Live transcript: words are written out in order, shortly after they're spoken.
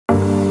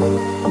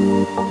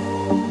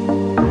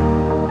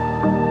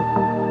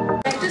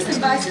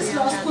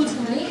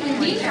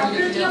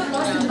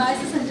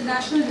Symbiosis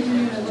International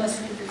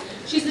University.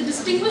 She is a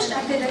distinguished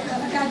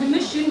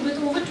academician with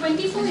over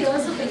 24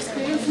 years of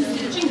experience in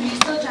teaching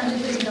research and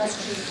in the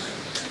industry.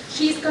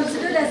 She is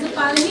considered as a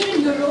pioneer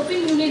in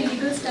European Union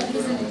legal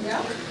studies in India.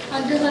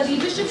 Under her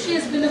leadership, she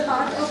has been a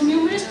part of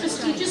numerous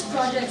prestigious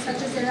projects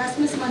such as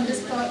Erasmus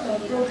Mundus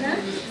program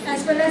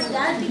as well as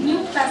that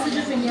New Passage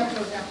of India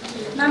program.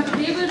 Ma'am,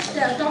 today will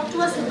talk to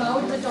us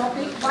about the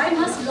topic, why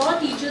must law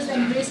teachers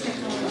embrace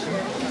technology?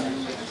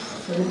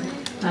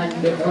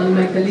 And all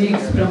my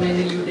colleagues from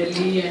NLU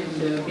Delhi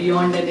and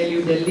beyond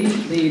NLU Delhi,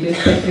 the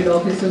respected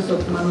officers of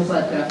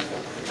Manupatra.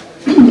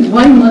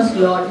 Why must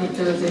law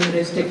teachers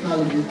embrace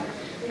technology?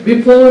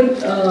 Before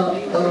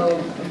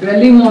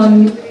dwelling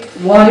on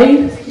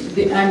why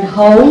and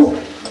how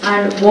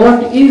and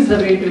what is the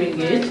way to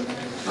engage,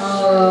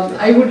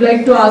 I would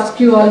like to ask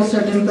you all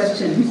certain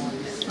questions.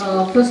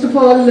 First of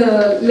all,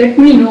 let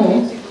me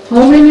know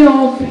how many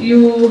of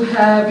you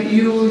have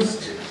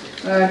used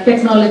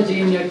technology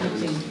in your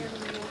teaching?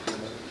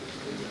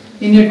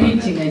 In your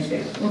teaching, I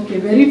said. Okay,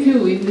 very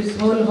few. In this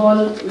whole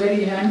hall,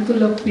 very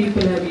handful of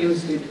people have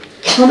used it.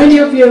 How many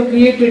of you have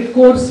created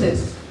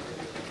courses?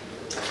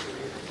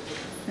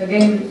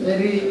 Again,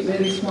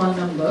 very small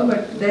number,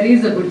 but there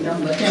is a good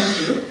number.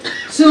 Thank you.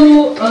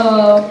 So,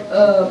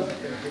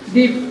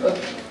 the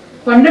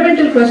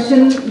fundamental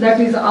question that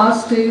is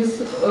asked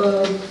is,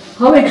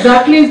 how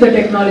exactly is the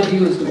technology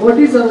used? What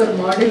is our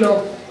model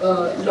of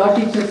law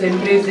teachers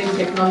embracing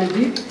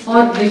technology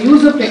or the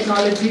use of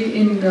technology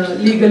in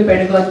legal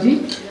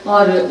pedagogy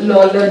or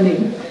law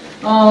learning?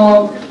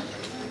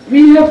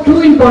 We have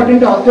two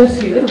important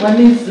authors here. One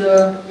is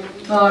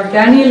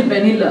Daniel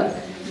Bonilla.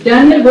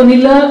 Daniel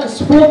Bonilla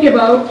spoke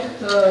about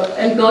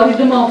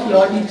algorithm of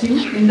law teaching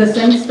in the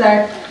sense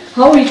that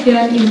how we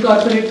can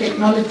incorporate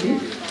technology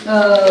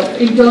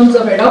in terms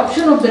of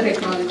adoption of the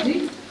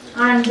technology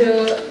and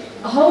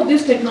how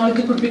this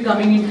technology could be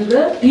coming into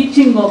the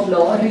teaching of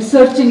law,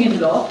 researching in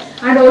law,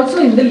 and also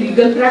in the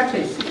legal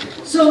practice.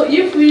 So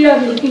if we are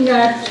looking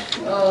at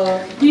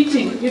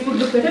teaching, we could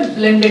look at a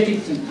blended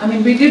teaching. I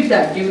mean, we did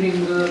that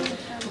during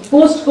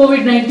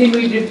post-COVID-19,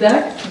 we did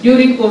that.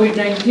 During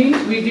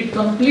COVID-19, we did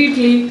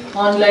completely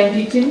online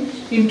teaching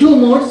in two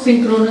modes,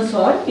 synchronous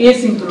or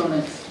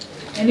asynchronous.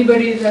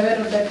 Anybody is aware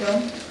of that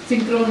term?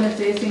 Synchronous,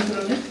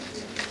 asynchronous?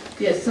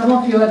 Yes, some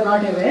of you are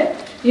not aware.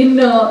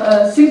 In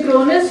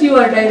synchronous, you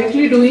are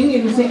directly doing.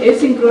 In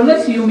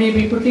asynchronous, you may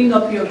be putting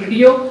up your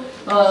video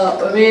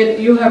where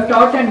you have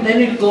taught and then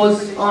it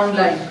goes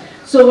online.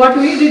 So what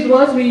we did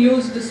was we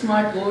used the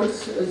smart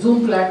boards,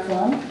 Zoom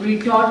platform. We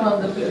taught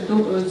on the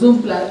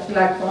Zoom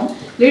platform.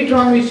 Later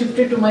on, we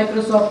shifted to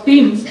Microsoft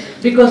Teams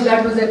because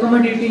that was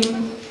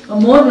accommodating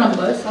more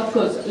numbers. Of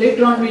course,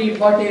 later on we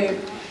bought a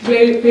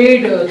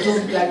paid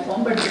Zoom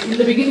platform, but in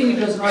the beginning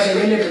it was not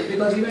available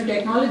because even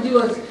technology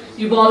was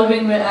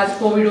evolving as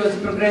COVID was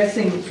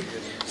progressing.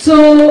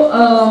 So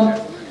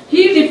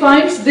he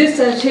defines this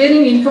as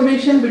sharing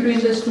information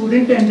between the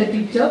student and the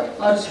teacher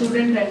or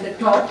student and the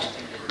taught,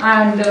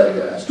 and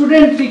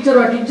student, teacher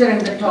or teacher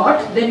and the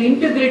taught, then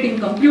integrating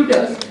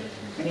computers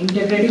and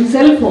integrating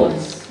cell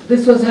phones.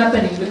 This was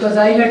happening because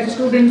I had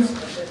students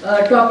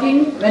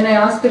talking when I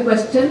asked a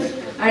question,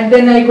 and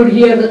then I could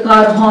hear the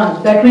car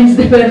horn. That means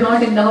they were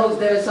not in the house,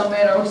 they were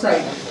somewhere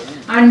outside.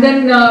 And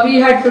then we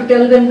had to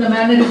tell them the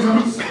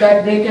mannerisms,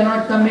 that they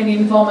cannot come in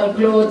informal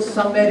clothes,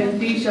 somewhere in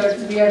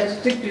t-shirts. We had a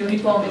strict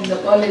uniform in the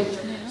college.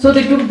 So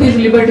they took these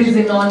liberties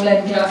in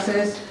online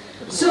classes.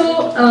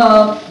 So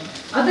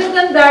other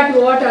than that,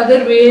 what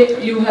other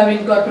way you have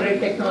incorporated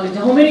technology?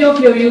 How many of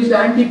you have used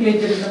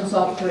anti-plagiarism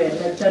software,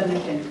 that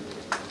Turnitin?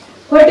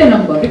 Quite a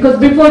number, because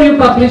before you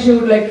publish, you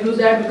would like to do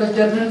that because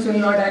journals will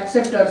not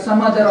accept or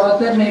some other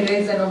author may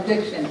raise an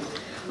objection.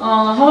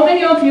 How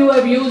many of you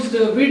have used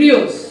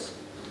videos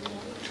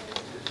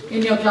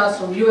in your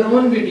classroom, your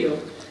own video?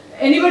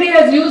 Anybody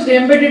has used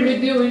embedded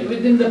video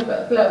within the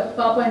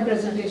PowerPoint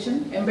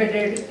presentation?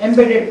 Embedded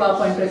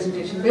PowerPoint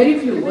presentation? Very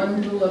few,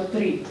 1, 2 or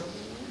 3.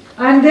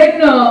 And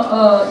then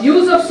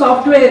use of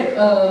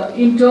software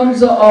in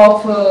terms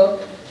of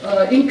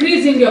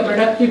increasing your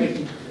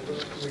productivity,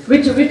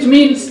 which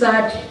means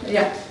that,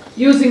 yeah,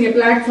 using a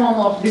platform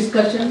of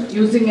discussion,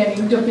 using an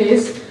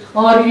interface,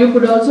 or you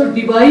could also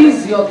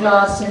devise your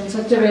class in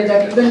such a way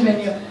that even when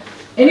you,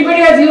 anybody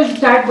has used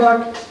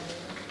chatbot?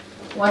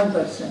 1%,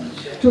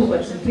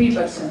 2%,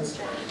 3%.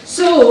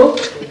 So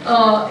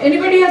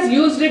anybody has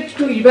used it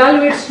to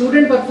evaluate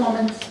student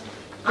performance?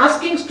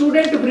 Asking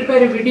student to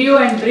prepare a video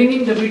and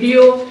bringing the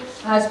video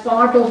as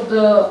part of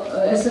the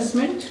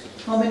assessment.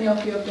 How many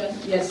of you have done?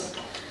 Yes.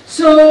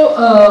 So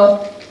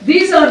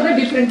these are the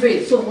different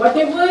ways. So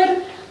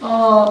whatever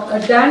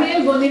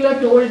Daniel Bonilla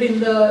told in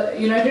the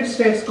United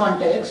States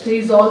context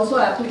is also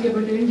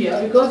applicable to India,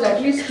 because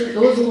at least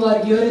those who are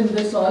here in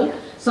this hall,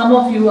 some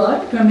of you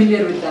are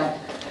familiar with that.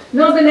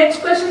 Now the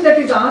next question that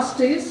is asked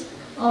is,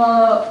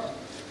 our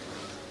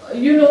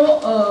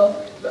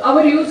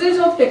usage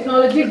of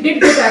technology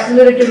did get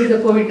accelerated with the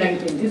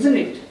COVID-19, isn't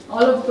it?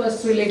 All of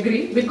us will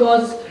agree,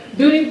 because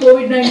during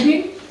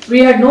COVID-19, We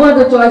had no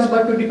other choice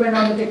but to depend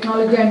on the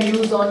technology and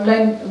use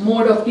online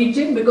mode of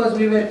teaching because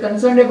we were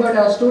concerned about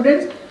our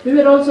students. We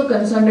were also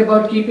concerned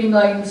about keeping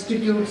our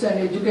institutes and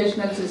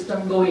educational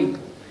system going.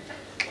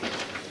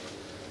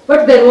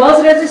 But there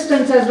was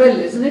resistance as well,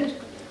 isn't it?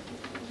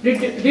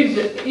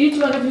 Did each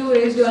one of you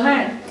raise your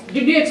hand?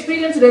 Did you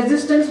experience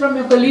resistance from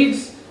your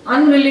colleagues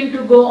unwilling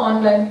to go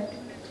online?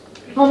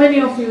 How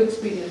many of you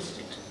experienced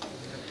it?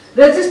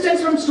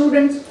 Resistance from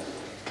students?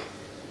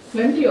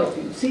 Plenty of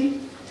you,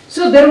 see?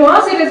 So there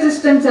was a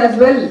resistance as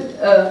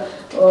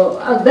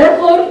well.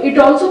 Therefore, it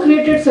also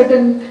created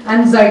certain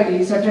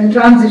anxiety, certain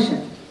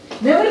transition.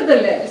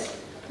 Nevertheless,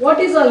 what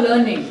is our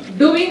learning?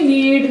 Do we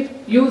need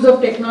use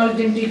of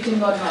technology in teaching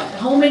or not?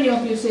 How many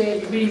of you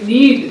say we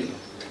need?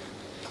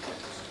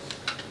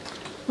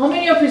 How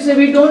many of you say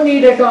we don't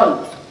need at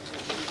all?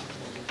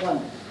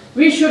 One.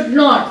 We should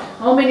not.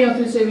 How many of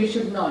you say we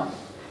should not?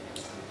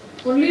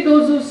 Only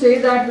those who say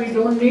that we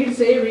don't need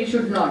say we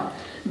should not.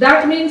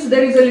 That means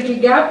there is a little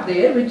gap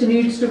there which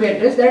needs to be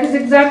addressed. That is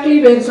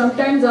exactly where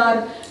sometimes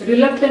our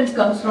reluctance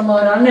comes from,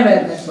 our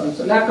unawareness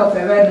also, lack of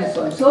awareness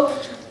also.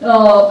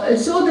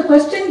 So the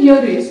question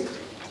here is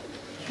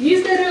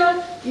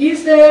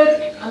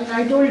there, I mean,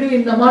 I told you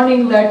in the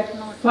morning that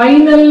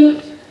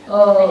final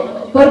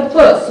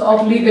purpose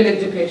of legal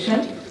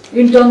education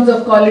in terms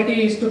of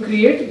quality is to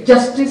create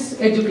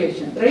justice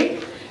education,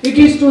 right? It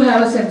is to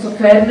have a sense of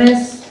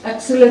fairness,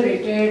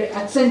 accelerated,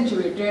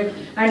 accentuated,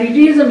 and it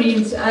is a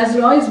means, as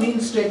law is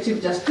means to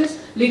achieve justice,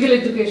 legal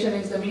education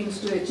is the means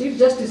to achieve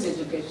justice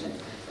education.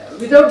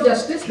 Without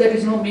justice, there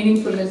is no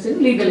meaningfulness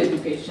in legal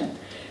education.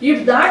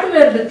 If that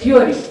were the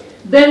theory,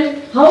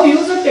 then how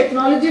use of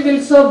technology will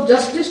serve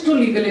justice to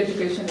legal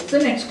education is the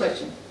next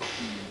question.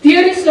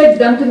 Theorists like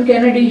Duncan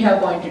Kennedy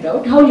have pointed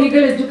out how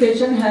legal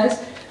education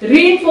has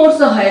reinforced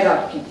the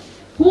hierarchy.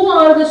 Who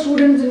are the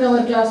students in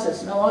our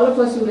classes? Now all of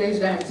us who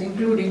raised hands,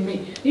 including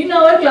me. In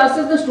our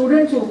classes, the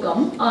students who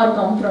come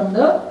from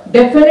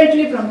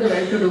definitely from the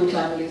well-to-do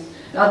families.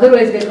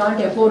 Otherwise, they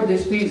can't afford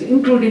these fees,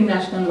 including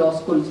national law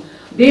schools.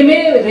 They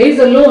may raise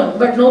a loan,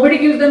 but nobody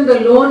gives them the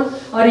loan,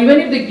 or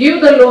even if they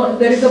give the loan,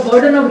 there is a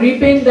burden of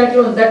repaying that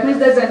loan. That means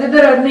there is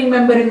another earning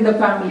member in the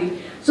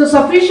family. So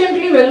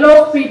sufficiently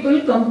well-off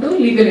people come to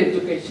legal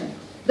education.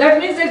 That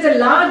means there is a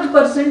large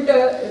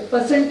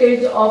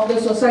percentage of the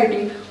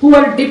society who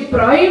are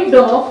deprived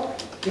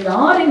of, they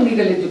are in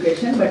legal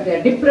education, but they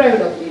are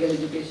deprived of legal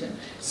education.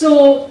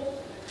 So,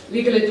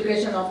 legal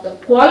education of the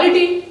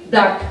quality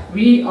that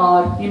we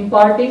are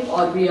imparting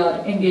or we are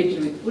engaged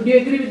with. Would you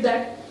agree with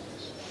that?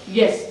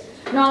 Yes.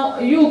 Now,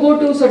 you go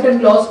to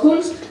certain law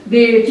schools,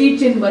 they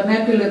teach in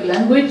vernacular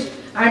language,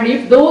 and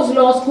if those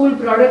law school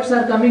products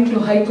are coming to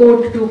High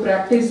Court to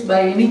practice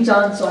by any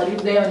chance, or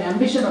if they have an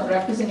ambition of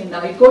practicing in the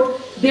High Court,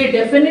 they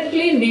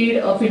definitely need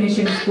a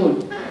finishing school,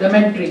 the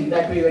mentoring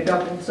that we were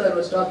talking, sir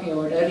was talking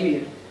about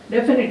earlier.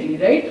 Definitely,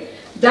 right?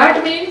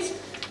 That means,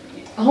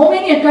 how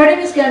many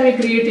academies can we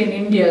create in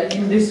India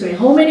in this way?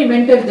 How many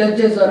mentor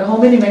judges or how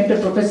many mentor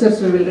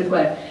professors we will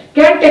require?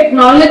 Can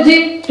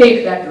technology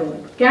take that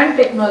role? Can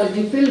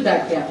technology fill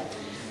that gap?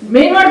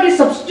 May not be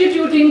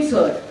substituting,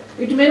 sir.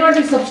 It may not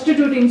be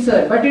substituting,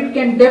 sir, but it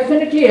can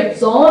definitely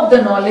absorb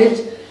the knowledge,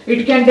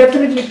 it can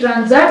definitely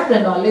transact the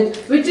knowledge,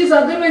 which is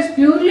otherwise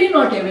purely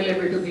not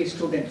available to these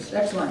students.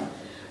 That's one.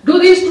 Do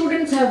these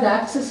students have the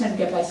access and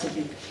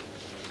capacity?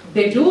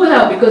 They do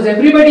have, because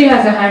everybody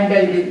has a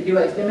handheld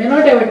device. They may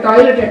not have a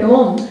toilet at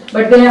home,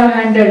 but they have a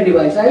handheld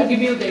device. I will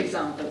give you the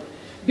example.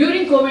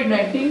 During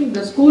COVID-19,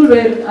 the school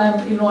where I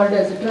am involved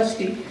as a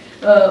trustee,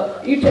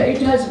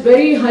 it has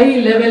very high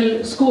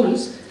level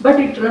schools, but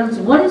it runs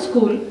one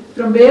school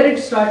from where it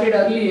started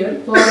earlier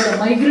for the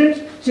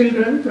migrant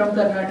children from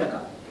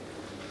Karnataka.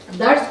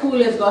 That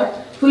school has got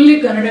fully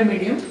Kannada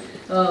medium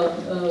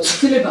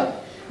syllabus.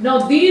 Now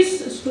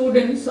these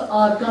students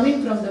are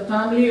coming from the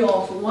family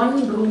of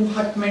one-room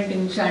hutment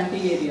in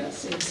shanty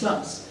areas, in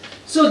slums.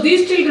 So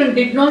these children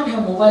did not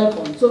have mobile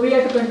phones. So we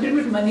had to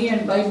contribute money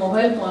and buy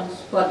mobile phones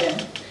for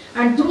them.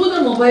 And through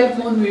the mobile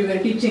phone we were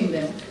teaching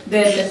them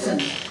their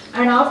lessons.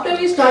 And after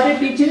we started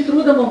teaching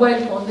through the mobile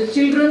phone, the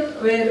children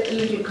were a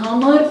little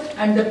calmer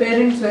and the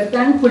parents were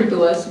thankful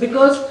to us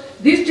because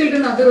these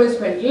children otherwise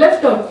felt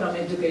left out from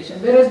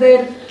education, whereas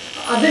their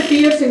other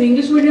peers in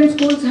English medium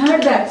schools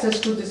had the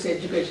access to this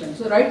education.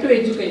 So right to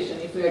education,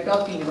 if we are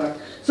talking about.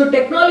 So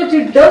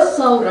technology does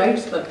serve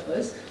rights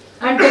purpose,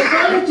 and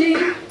technology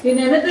in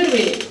another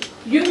way,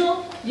 you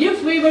know,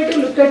 if we were to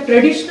look at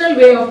traditional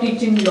way of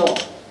teaching law,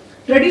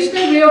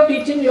 traditional way of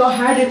teaching law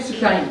had its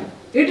time.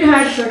 It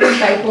had certain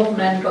type of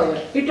manpower.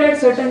 It had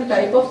certain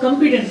type of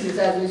competencies,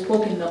 as we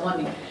spoke in the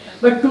morning.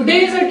 But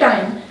today is a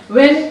time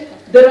when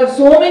there are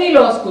so many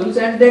law schools,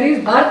 and there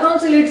is Bar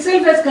Council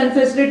itself has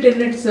confessed it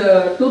in its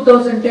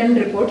 2010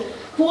 report,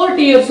 4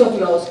 tiers of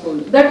law school.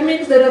 That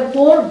means there are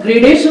 4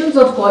 gradations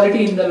of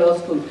quality in the law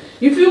school.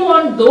 If you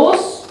want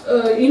those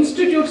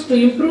institutes to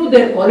improve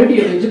their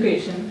quality of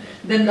education,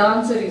 then the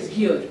answer is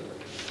here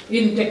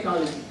in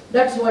technology.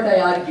 That's what I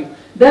argue.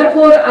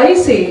 Therefore, I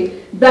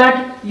say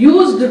that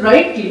used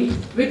rightly,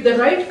 with the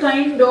right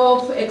kind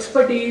of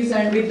expertise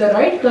and with the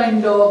right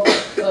kind of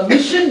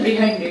mission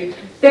behind it,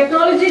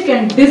 technology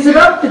can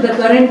disrupt the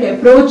current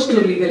approach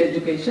to legal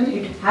education.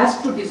 It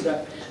has to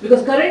disrupt,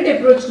 because current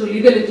approach to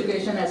legal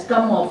education has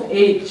come of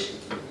age.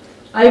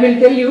 I will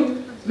tell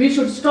you, we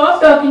should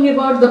stop talking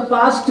about the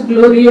past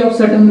glory of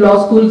certain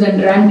law schools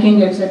and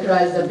ranking, etc.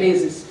 as the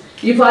basis.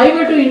 If I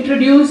were to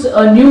introduce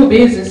a new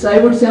basis, I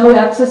would say how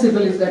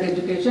accessible is that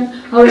education,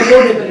 how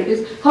affordable it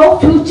is, how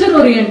future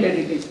oriented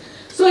it is.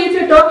 So if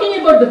you're talking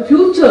about the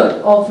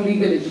future of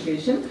legal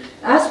education,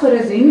 as far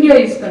as India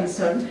is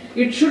concerned,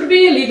 it should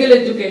be a legal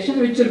education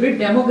which will be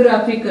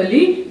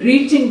demographically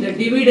reaching the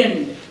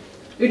dividend.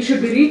 It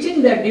should be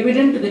reaching that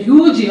dividend to the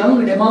huge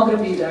young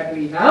demography that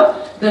we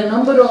have, the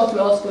number of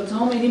law schools,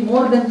 how many,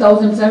 more than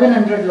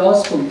 1,700 law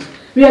schools.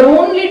 We are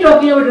only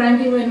talking about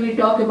ranking when we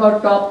talk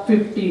about top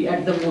 50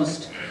 at the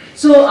most.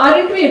 So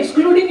aren't we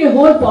excluding a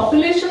whole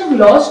population of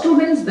law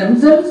students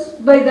themselves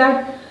by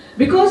that?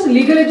 Because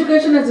legal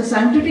education has a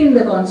sanctity in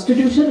the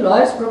constitution,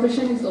 lawyer's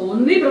profession is the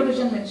only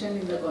profession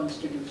mentioned in the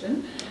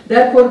constitution.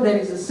 Therefore, there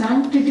is a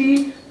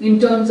sanctity in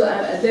terms of,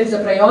 there is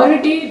a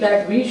priority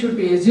that we should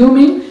be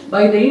assuming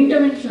by the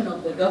intervention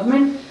of the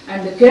government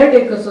and the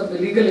caretakers of the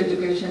legal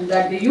education,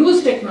 that they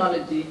use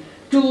technology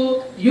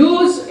to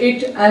use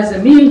it as a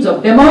means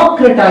of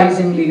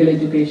democratizing legal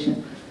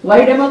education.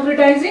 Why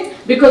democratizing?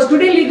 Because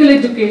today legal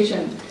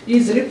education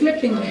is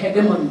reflecting the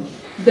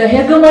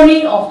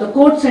hegemony of the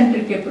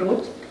court-centric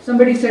approach.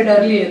 Somebody said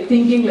earlier,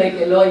 thinking like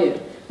a lawyer.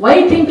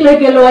 Why think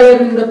like a lawyer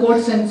in the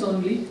court sense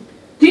only?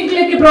 Think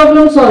like a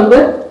problem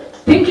solver,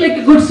 think like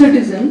a good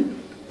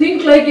citizen,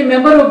 think like a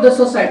member of the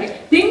society,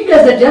 think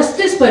as a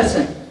justice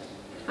person.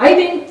 I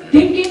think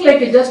thinking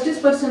like a justice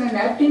person and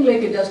acting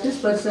like a justice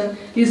person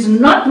is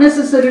not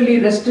necessarily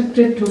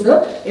restricted to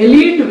the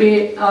elite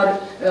way or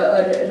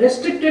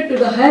restricted to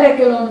the higher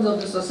echelons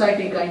of the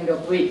society kind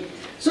of way.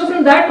 So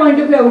from that point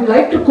of view, I would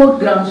like to quote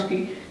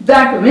Gramsci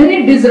that when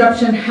a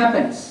disruption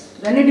happens,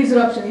 you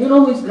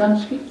know who is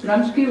Gramsci?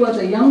 Gramsci was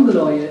a young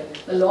lawyer,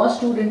 a law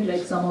student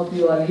like some of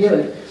you are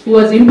here, who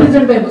was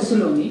imprisoned by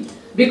Mussolini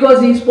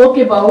because he spoke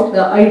about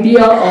the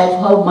idea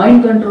of how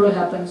mind control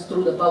happens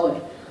through the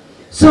power.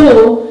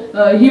 So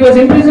he was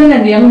imprisoned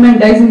and the young man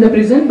dies in the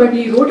prison, but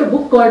he wrote a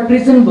book called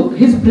Prison Book.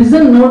 His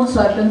prison notes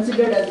are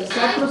considered as the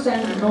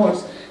sacrosanct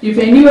notes if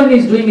anyone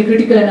is doing a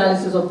critical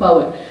analysis of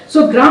power.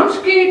 So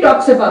Gramsci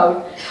talks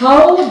about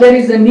how there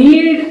is a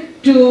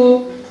need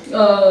to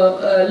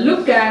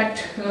look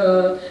at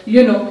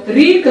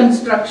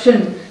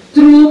reconstruction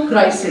through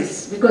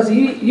crisis, because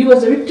he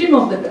was a victim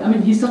of that. I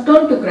mean, he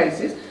succumbed to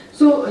crisis.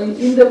 So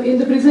in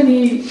the prison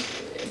he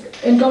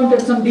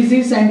encountered some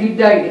disease and he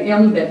died,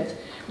 young death.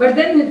 But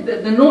then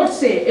the notes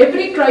say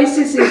every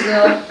crisis is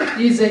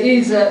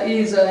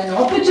an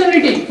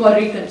opportunity for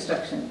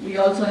reconstruction. We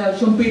also have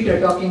Schumpeter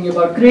talking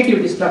about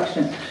creative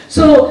destruction.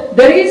 So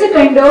there is a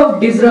kind of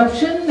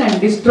disruption and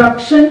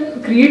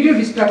destruction, creative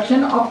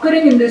destruction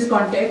occurring in this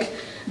context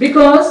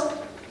because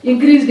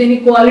increased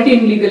inequality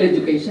in legal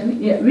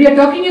education. Yeah, we are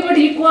talking about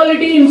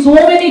equality in so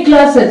many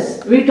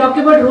classes. We talk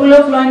about rule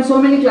of law in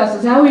so many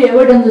classes. Have we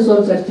ever done the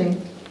soul searching?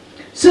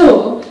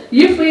 So,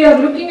 if we are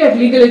looking at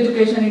legal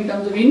education in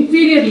terms of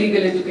inferior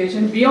legal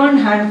education beyond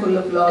handful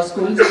of law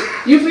schools,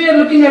 if we are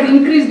looking at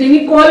increased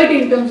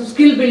inequality in terms of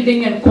skill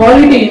building and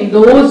quality in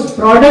those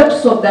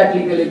products of that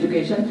legal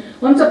education,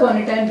 once upon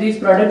a time these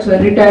products were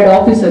retired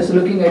officers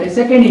looking at a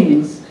second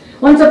innings.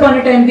 Once upon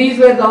a time these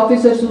were the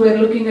officers who were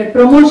looking at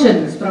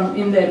promotions from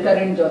in their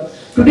current job.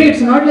 Today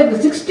it's not like the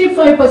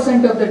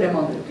 65% of the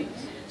demography.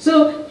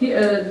 So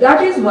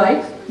that is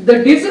why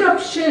the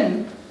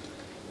disruption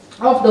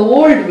of the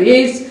old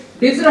ways,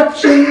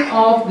 disruption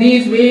of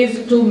these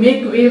ways to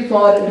make way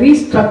for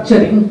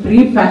restructuring,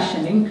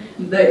 refashioning,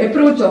 the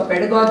approach of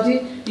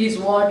pedagogy is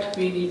what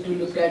we need to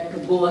look at to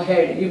go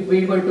ahead if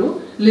we were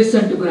to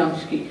listen to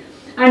Gramsci.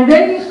 And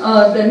then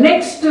the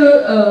next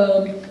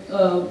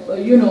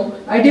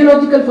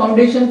ideological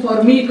foundation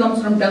for me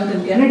comes from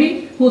Duncan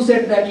Kennedy, who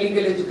said that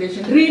legal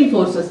education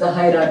reinforces the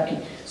hierarchy.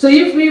 So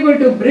if we were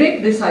to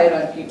break this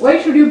hierarchy,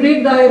 why should you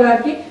break the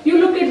hierarchy? You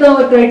look at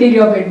our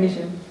criteria of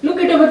admission. Look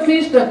at our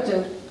fee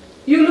structure.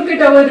 You look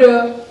at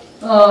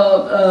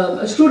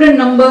our student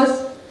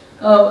numbers.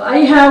 I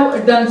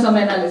have done some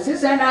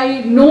analysis and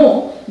I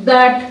know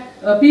that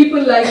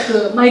people like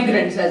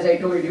migrants, as I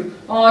told you,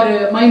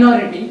 or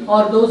minority,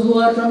 or those who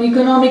are from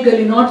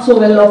economically not so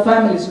well off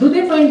families, do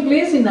they find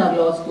place in our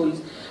law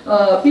schools?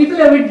 People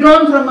have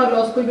withdrawn from our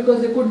law school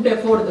because they couldn't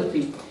afford the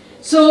fee.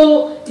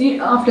 So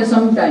after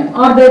some time,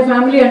 or their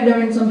family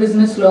underwent some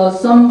business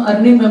loss, some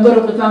earning member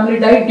of the family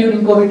died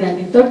during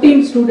COVID-19.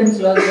 13 students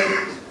lost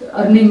their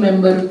earning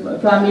member,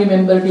 family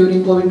member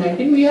during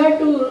COVID-19. We had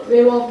to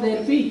waive off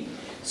their fee.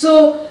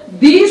 So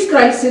these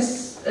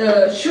crises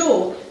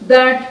show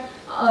that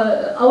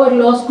our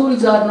law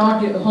schools are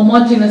not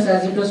homogeneous,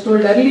 as it was told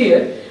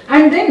earlier.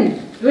 And then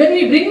when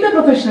we bring the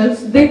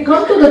professionals, they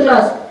come to the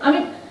class. I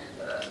mean,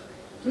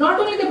 not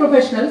only the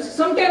professionals,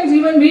 sometimes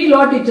even we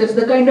law teachers,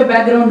 the kind of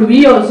background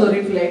we also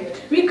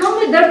reflect, we come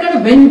with that kind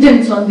of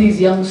vengeance on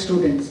these young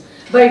students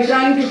by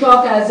trying to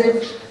talk as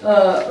if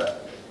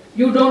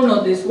you don't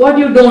know this, what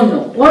you don't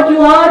know, what you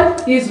are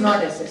is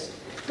not assessed.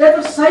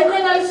 Therefore,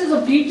 psychoanalysis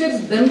of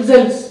teachers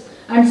themselves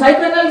and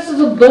psychoanalysis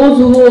of those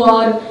who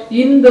are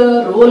in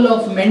the role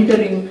of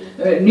mentoring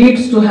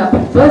needs to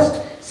happen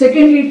first.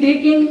 Secondly,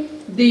 taking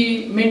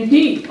the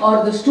mentee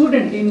or the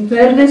student in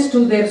fairness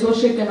to their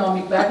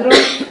socio-economic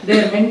background,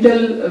 their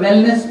mental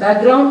wellness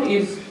background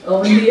is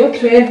only a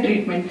fair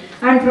treatment.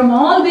 And from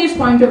all these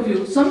point of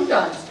view,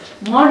 sometimes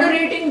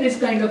moderating this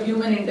kind of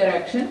human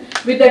interaction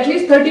with at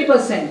least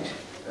 30%.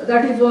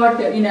 That is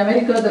what in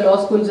America the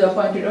law schools have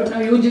pointed out.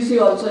 Now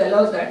UGC also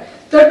allows that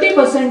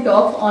 30%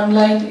 of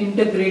online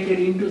integrated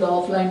into the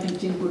offline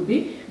teaching could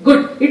be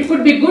good. It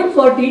could be good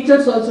for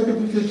teachers also to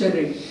be future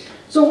ready.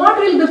 So what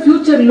will the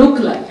future look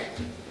like?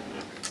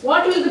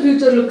 What will the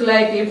future look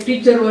like if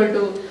teacher were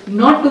to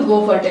not to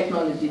go for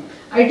technology?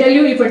 I tell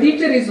you, if a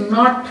teacher is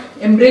not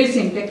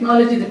embracing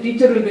technology, the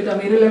teacher will become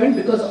irrelevant,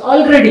 because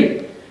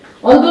already,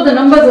 although the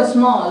numbers are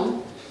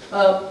small,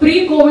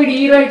 pre-COVID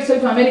era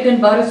itself, American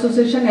Bar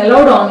Association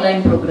allowed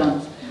online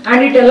programs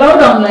and it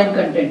allowed online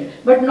content,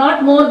 but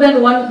not more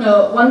than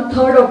one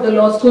third of the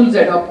law schools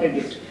adopted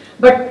it.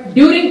 But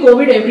during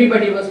COVID,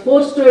 everybody was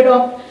forced to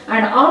adopt,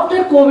 and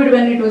after COVID,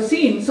 when it was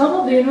seen, some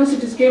of the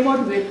universities came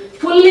out with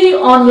fully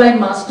online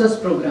master's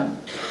program.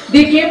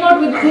 They came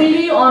out with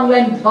fully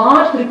online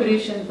bar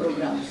preparation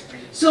programs.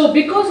 So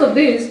because of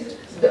this,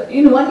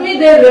 in one way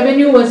their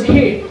revenue was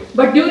hit,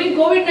 but during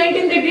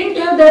COVID-19 they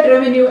didn't have that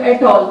revenue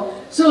at all.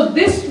 So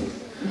this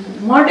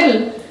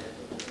model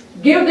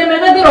gave them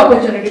another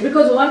opportunity,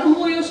 because one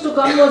who used to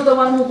come was the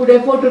one who could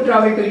afford to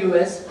travel to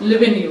US,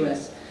 live in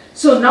US.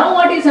 So now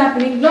what is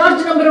happening,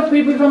 large number of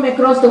people from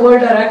across the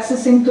world are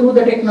accessing through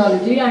the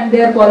technology and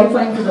they are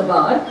qualifying to the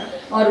bar,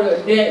 or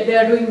they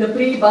are doing the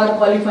pre-bar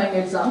qualifying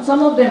exam.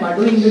 Some of them are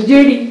doing the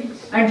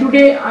JD, and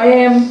today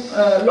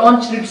IIM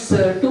launched its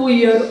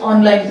 2-year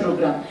online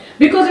program.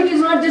 Because it is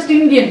not just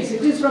Indians,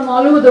 it is from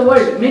all over the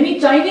world. Many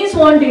Chinese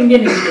want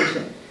Indian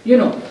education. You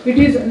know, it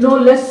is no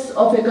less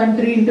of a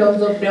country in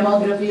terms of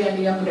demography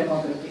and young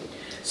demography.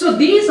 So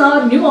these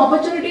are new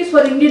opportunities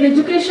for Indian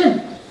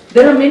education.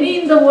 There are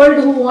many in the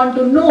world who want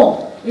to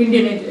know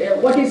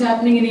what is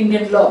happening in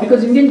Indian law,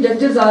 because Indian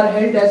judges are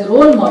held as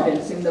role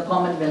models in the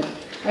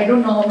Commonwealth. I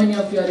don't know how many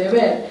of you are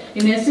aware.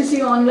 In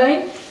SCC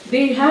Online,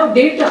 they have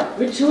data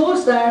which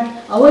shows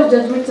that our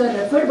judgments are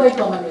referred by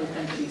Commonwealth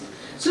countries.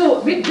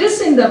 So with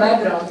this in the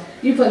background,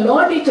 if a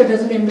law teacher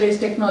doesn't embrace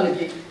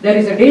technology, there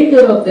is a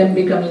danger of them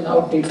becoming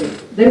outdated.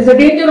 There is a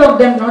danger of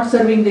them not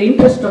serving the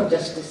interest of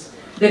justice.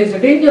 There is a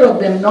danger of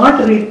them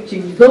not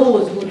reaching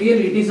those who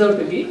really deserve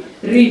to be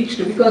reached,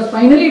 because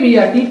finally we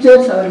are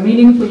teachers. Our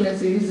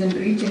meaningfulness is in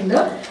reaching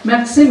the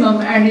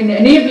maximum and in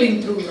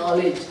enabling through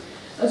knowledge.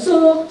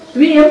 So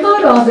we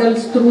empower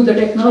ourselves through the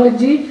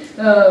technology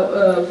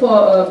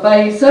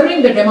by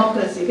serving the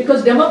democracy,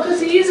 because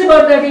democracy is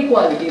about that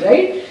equality,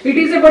 right? It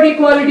is about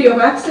equality of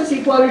access,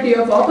 equality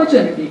of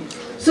opportunity.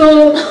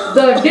 So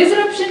the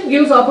disruption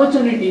gives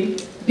opportunity.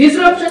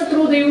 Disruption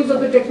through the use of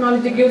the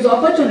technology gives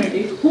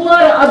opportunity who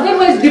are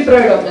otherwise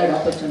deprived of that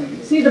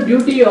opportunity. See the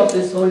beauty of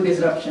this whole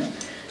disruption.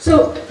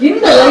 So in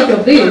the light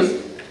of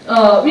this,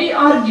 we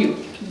argue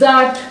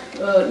that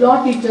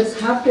law teachers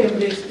have to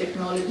embrace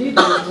technology.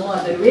 There is no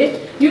other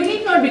way. You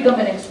need not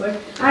become an expert.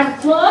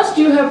 And first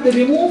you have to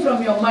remove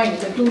from your mind,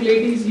 the two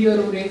ladies here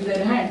who raised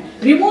their hand,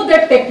 remove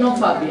that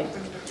technophobia.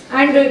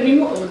 And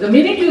the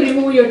minute you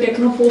remove your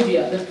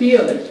technophobia, the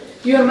fear,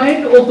 your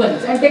mind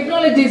opens, and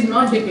technology is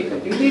not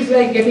difficult. It is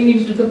like getting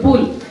into the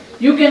pool.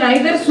 You can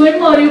either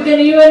swim or you can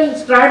even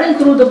straddle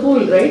through the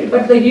pool, right?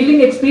 But the healing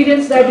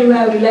experience that you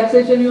have,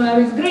 relaxation you have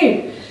is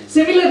great.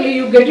 Similarly,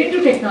 you get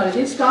into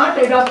technology,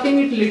 start adopting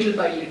it little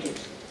by little.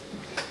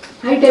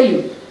 I tell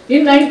you,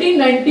 in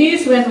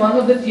 1990s when one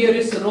of the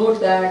theorists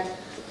wrote that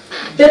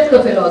death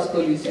of a law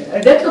school, he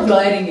said, death of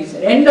lawyering, he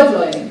said, end of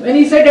lawyering. When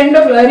he said end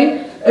of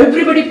lawyering,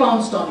 everybody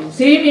pounced on him.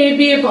 Same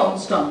ABA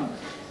pounced on him.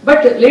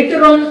 But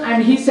later on,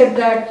 and he said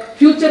that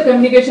future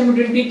communication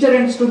between teacher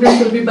and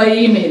student will be by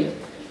email.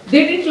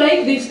 They didn't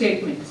like these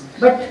statements.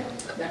 But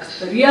that's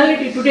the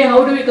reality. Today,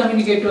 how do we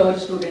communicate to our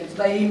students?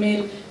 By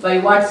email, by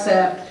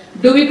WhatsApp.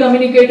 Do we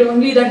communicate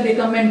only that they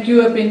come and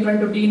queue up in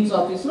front of dean's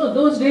office? No,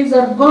 those days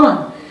are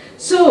gone.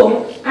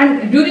 So,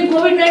 and during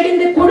COVID-19,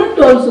 they couldn't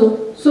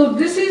also. So,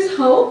 this is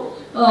how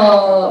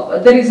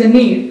there is a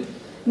need.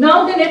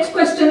 Now, the next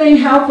question I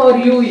have for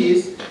you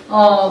is,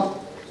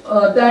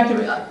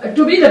 that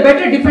to be the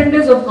better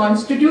defenders of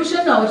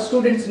Constitution, our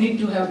students need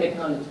to have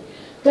technology.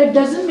 That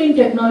doesn't mean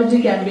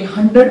technology can be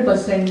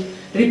 100%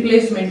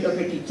 replacement of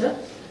a teacher.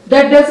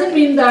 That doesn't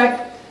mean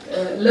that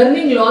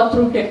learning law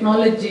through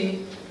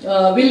technology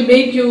will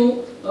make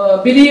you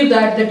believe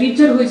that the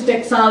teacher who is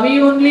tech savvy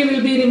only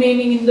will be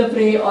remaining in the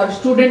fray, or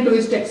student who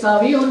is tech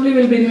savvy only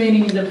will be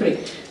remaining in the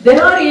fray.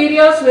 There are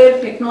areas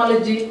where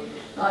technology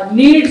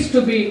needs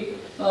to be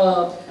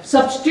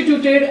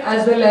substituted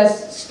as well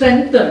as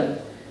strengthened.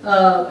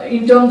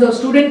 in terms of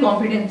student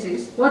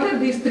competencies, what are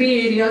these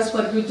 3 areas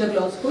for future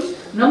law school?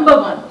 Number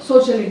 1,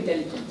 social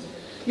intelligence.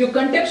 You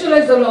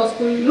contextualize the law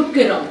school, look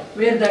around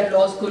where that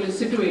law school is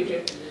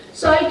situated.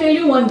 So I'll tell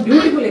you one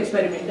beautiful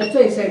experiment. That's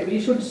why I said we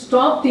should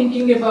stop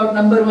thinking about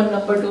number 1,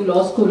 number 2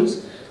 law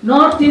schools.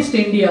 Northeast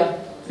India,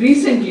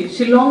 recently,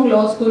 Shillong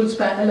Law School's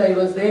panel, I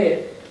was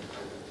there.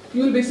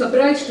 You will be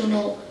surprised to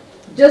know,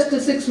 just a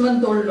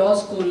 6-month-old law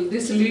school.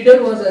 This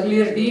leader was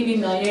earlier dean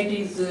in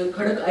IIT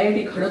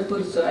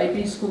Kharagpur's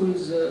IP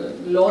school's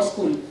law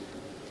school.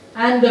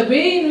 And the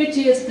way in which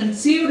he has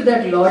conceived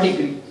that law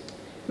degree,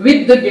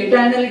 with the data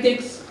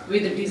analytics,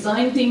 with the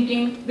design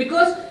thinking,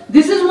 because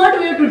this is what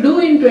we have to do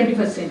in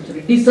 21st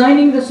century,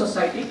 designing the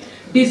society,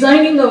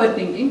 designing our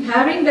thinking,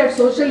 having that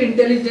social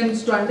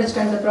intelligence to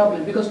understand the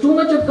problem, because too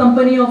much of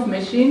company of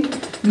machine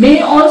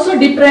may also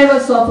deprive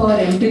us of our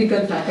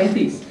empirical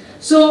faculties.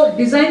 So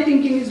design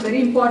thinking is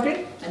very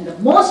important, and the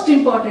most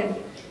important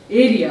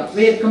area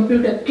where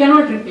computer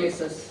cannot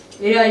replace us,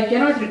 AI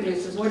cannot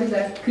replace us, what is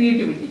that?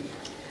 Creativity.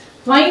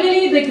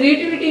 Finally, the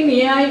creativity in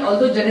AI,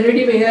 although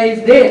generative AI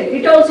is there,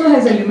 it also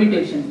has a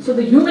limitation. So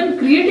the human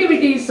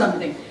creativity is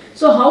something.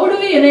 So how do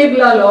we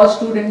enable our law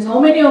students? How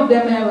many of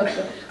them have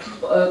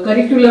a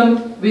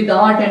curriculum with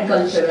art and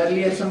culture?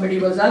 Earlier somebody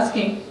was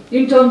asking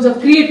in terms of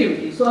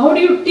creativity. So how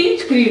do you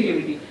teach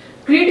creativity?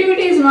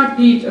 Creativity is not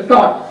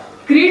taught.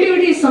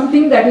 Creativity is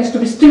something that is to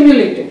be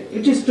stimulated.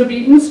 It is to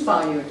be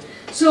inspired.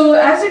 So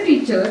as a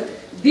teacher,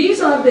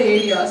 these are the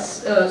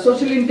areas,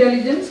 social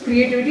intelligence,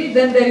 creativity.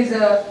 Then there is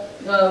a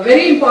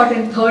very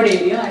important third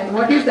area, and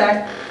what is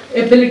that?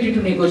 Ability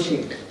to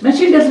negotiate.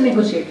 Machine doesn't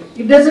negotiate.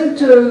 It doesn't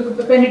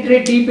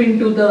penetrate deep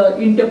into the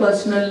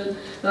interpersonal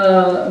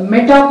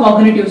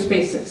metacognitive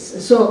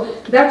spaces. So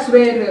that's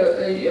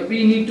where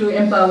we need to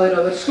empower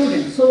our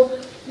students. So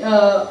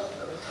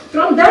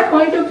from that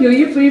point of view,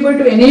 if we were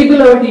to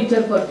enable our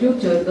teacher for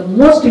future, the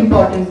most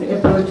important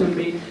approach will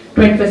be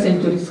 21st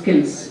century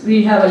skills.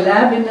 We have a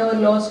lab in our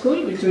law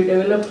school which we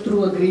developed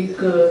through a Greek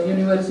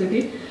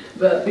university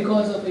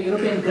because of a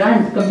European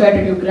grant,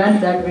 competitive grant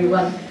that we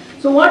won.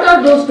 So what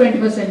are those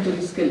 21st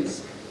century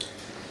skills?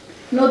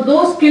 Now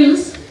those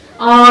skills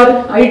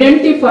are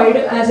identified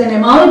as an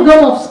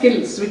amalgam of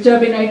skills which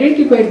have been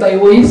identified by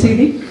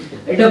OECD,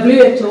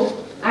 WHO,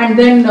 and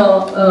then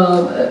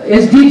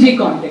SDG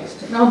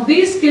context. Now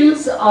these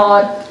skills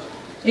are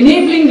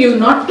enabling you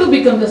not to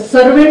become the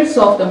servants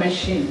of the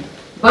machine,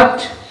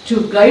 but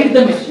to guide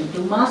the machine,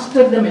 to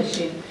master the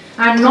machine,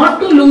 and not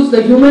to lose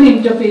the human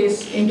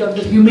interface into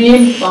the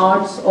humane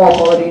parts of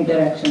our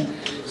interaction.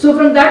 So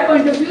from that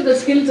point of view, the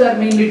skills are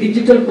mainly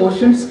digital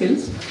quotient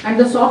skills, and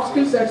the soft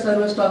skills that sir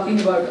was talking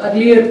about,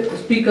 earlier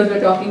speakers were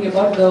talking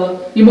about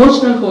the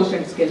emotional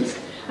quotient skills.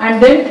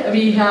 And then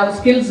we have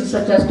skills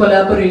such as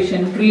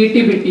collaboration,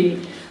 creativity,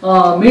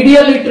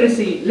 media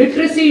literacy,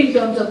 literacy in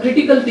terms of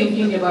critical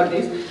thinking about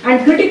this,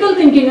 and critical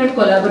thinking and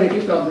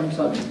collaborative problem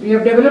solving. We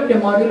have developed a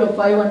module of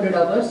 500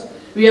 hours.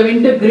 We have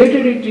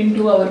integrated it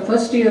into our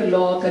first year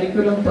law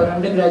curriculum for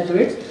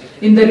undergraduates,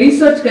 in the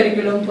research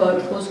curriculum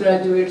for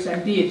postgraduates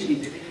and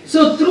PhD.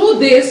 So through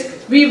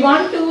this, we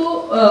want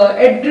to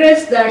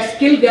address that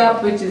skill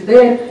gap which is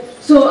there.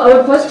 So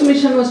our first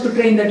mission was to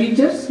train the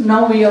teachers.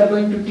 Now we are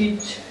going to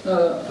teach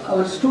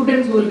our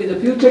students who will be the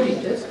future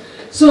teachers.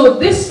 So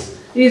this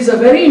is a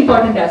very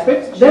important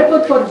aspect.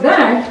 Therefore for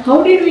that,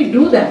 how did we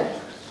do that?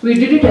 We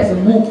did it as a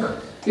MOOC.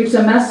 It's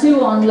a massive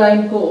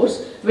online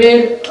course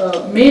where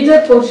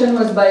major portion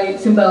was by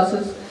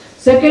Symbiosis.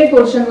 Second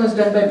portion was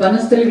done by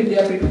Banastali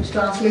Vidyapith, which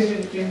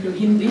translated it into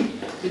Hindi.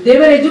 They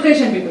were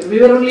education people.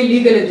 We were only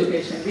legal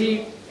education.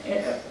 We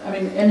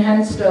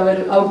enhanced our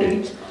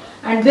outreach.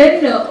 And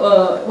then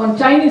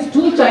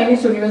two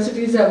Chinese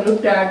universities have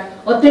looked at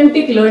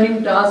authentic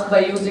learning task by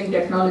using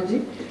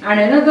technology, and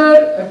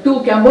another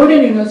 2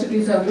 Cambodian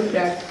universities have looked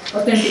at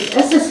authentic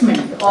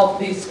assessment of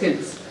these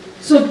skills.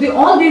 So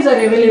all these are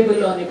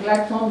available on a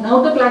platform.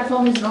 Now the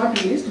platform is not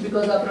released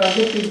because our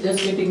project is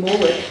just getting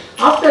over.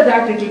 After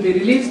that it will be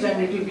released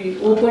and it will be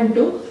open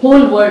to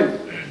whole world.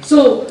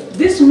 So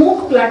this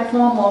MOOC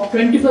platform of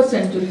 21st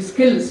century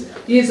skills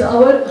is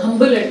our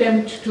humble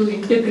attempt to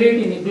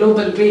integrate in a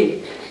global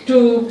way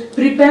to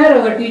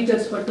prepare our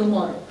teachers for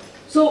tomorrow.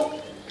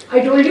 So I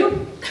told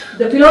you,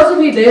 the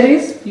philosophy there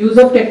is use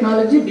of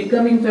technology,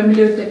 becoming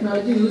familiar with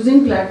technology,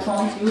 using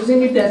platforms,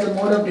 using it as a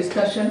mode of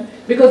discussion,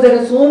 because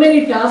there are so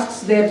many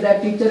tasks there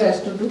that teacher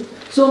has to do.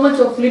 So much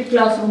of flipped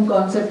classroom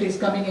concept is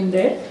coming in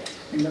there.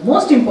 And the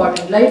most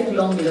important,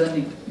 lifelong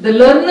learning. The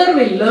learner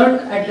will learn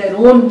at their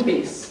own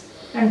pace,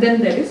 and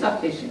then there is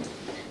updation.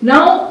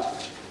 Now,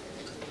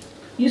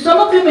 some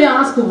of you may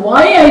ask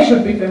why I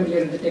should be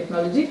familiar with the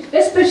technology,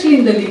 especially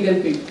in the legal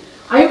field.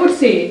 I would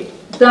say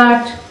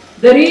that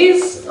there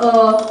is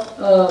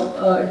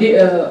a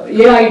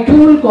AI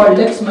tool called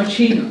Lex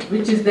Machina,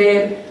 which is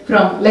there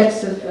from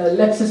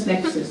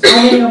LexisNexis.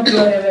 How many of you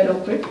are aware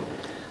of it?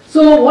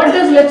 So what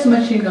does Lex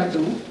Machina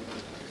do?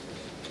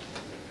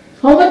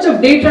 How much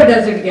of data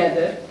does it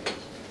gather?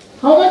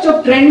 How much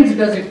of trends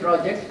does it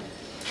project?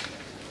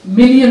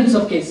 Millions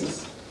of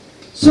cases.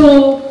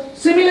 So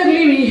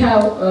Similarly, we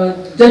have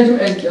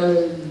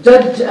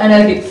judge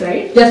analytics,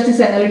 right? Justice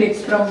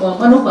analytics from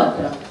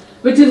Manupatra,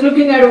 which is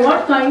looking at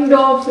what kind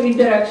of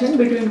interaction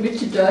between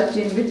which judge,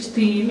 in which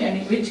theme,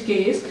 and in which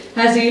case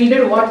has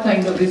yielded what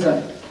kind of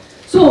result.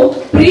 So,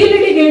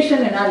 pre-litigation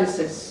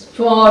analysis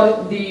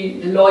for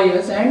the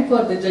lawyers and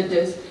for the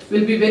judges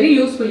will be very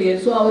useful here.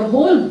 So, our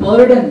whole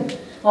burden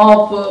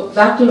of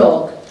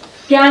backlog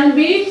can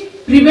be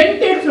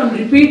prevented from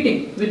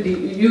repeating with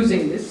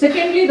using this.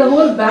 Secondly, the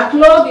whole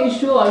backlog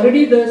issue,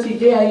 already the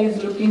CJI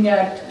is looking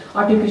at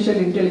artificial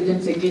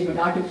intelligence engagement,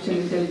 artificial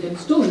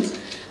intelligence tools.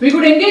 We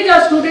could engage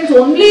our students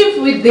only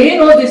if they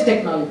know this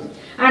technology.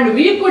 And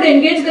we could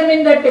engage them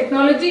in that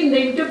technology, in the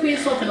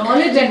interface of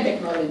knowledge and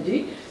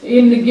technology,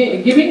 in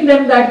giving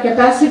them that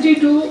capacity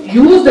to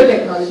use the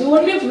technology,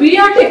 only if we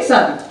are tech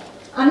savvy.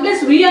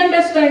 Unless we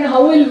understand,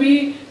 how will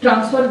we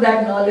transfer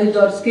that knowledge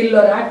or skill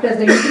or act as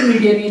the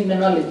intermediary in the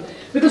knowledge?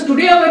 Because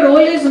today our role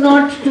is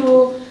not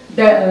to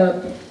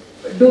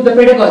do the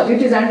pedagogy,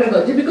 it is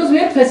andragogy, because we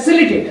are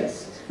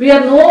facilitators. We are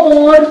no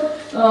more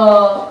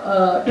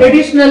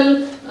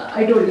traditional,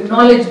 I told you,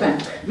 knowledge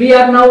bank. We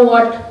are now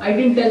what, I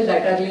didn't tell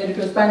that earlier, it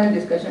was panel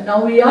discussion.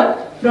 Now we are,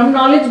 from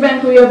knowledge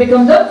bank, we have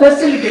become the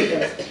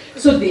facilitators.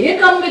 So they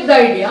come with the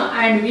idea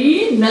and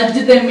we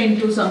nudge them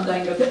into some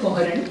kind of a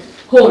coherent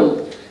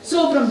whole.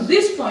 So from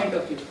this point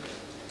of view,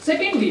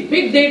 secondly,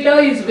 big data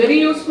is very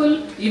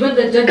useful. Even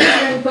the judges,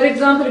 and for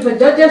example, if a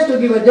judge has to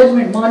give a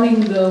judgment, one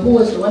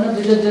of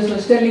the judges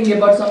was telling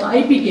about some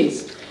IP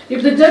case.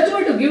 If the judge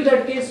were to give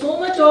that case, so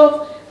much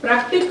of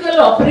practical,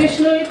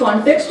 operational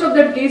context of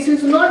that case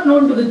is not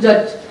known to the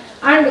judge.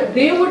 And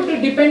they would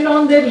depend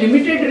on their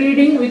limited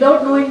reading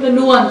without knowing the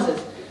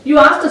nuances. You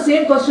ask the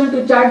same question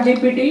to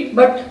ChatGPT,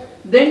 but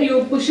then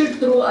you push it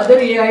through other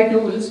AI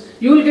tools,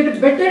 you will get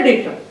better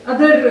data.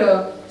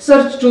 Other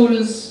search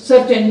tools,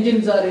 search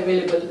engines are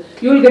available,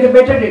 you will get a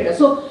better data.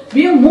 So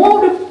we have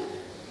moved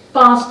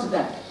past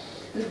that.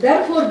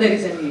 Therefore, there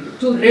is a need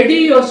to ready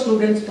your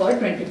students for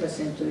 21st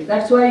century.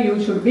 That's why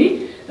you should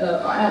be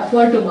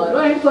for tomorrow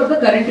and for the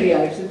current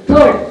reality.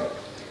 Third,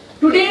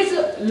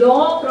 today's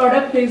law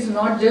product is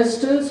not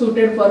just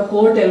suited for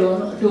court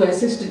alone, to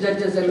assist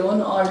judges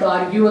alone or to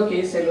argue a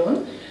case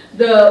alone.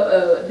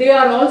 They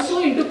are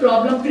also into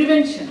problem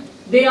prevention.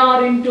 They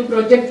are into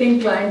projecting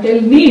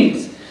clientele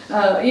needs.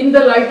 In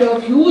the light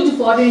of huge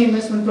foreign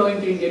investment flow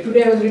into India.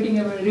 Today I was reading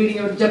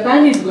about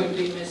Japan is going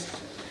to invest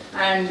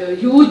and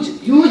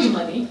huge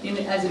money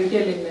as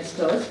retail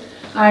investors,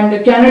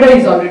 and Canada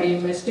is already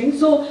investing.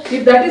 So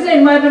if that is the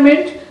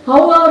environment,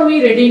 how are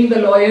we readying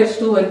the lawyers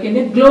to work in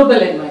a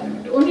global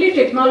environment? Only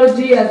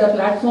technology as a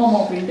platform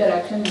of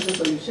interaction is the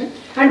solution,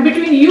 and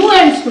between you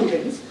and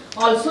students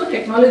also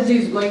technology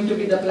is going to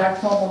be the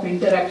platform of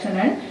interaction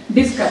and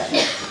discussion.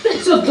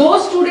 So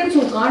those students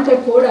who can't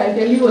afford, I'll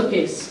tell you a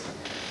case.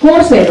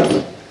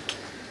 Coursera.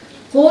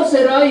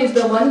 Coursera is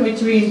the one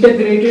which we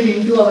integrated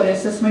into our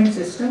assessment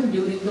system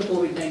during the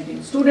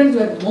COVID-19. Students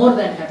were more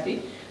than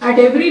happy at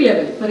every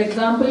level. For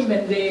example,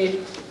 when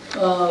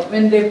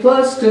they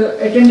first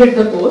attended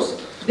the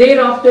course,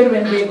 thereafter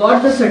when they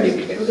got the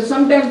certificate, because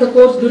sometimes the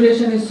course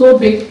duration is so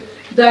big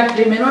that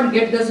they may not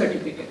get the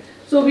certificate.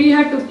 So we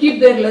had to keep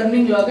their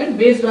learning log, and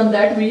based on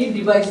that we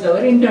devised our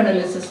internal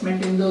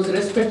assessment in those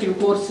respective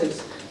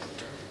courses.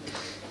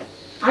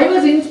 I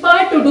was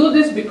inspired to do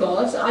this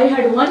because I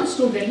had one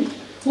student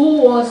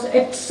who was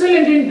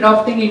excellent in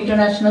drafting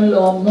international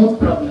law moot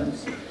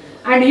problems.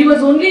 And he was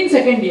only in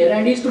second year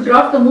and he used to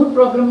draft the moot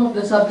problem of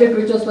the subject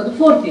which was for the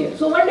fourth year.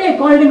 So one day I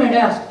called him and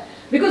asked,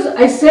 because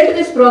I sent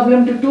this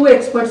problem to 2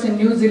 experts in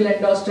New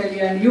Zealand,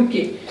 Australia and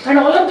UK, and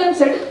all of them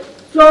said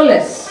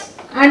flawless,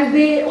 and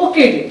they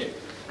okayed it.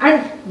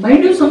 And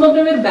mind you, some of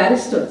them were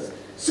barristers.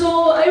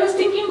 So I was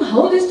thinking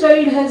how this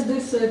child has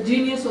this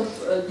genius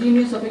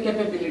of a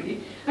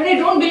capability, and I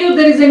don't believe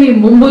there is any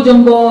mumbo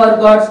jumbo or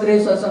God's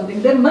grace or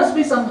something. There must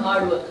be some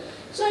hard work.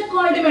 So I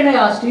called him and I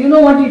asked, you know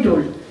what he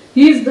told?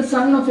 He is the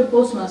son of a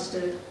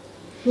postmaster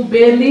who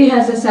barely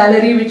has a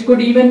salary, which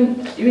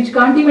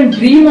can't even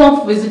dream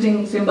of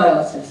visiting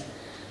Symbiosis.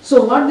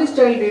 So what this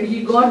child did,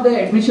 he got the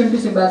admission to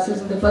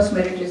Symbiosis in the first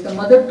merit list. The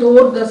mother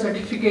tore the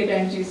certificate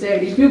and she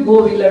said, if you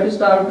go, we'll have to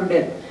starve to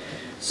death.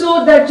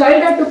 So the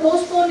child had to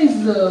postpone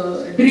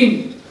his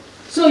dream.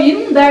 So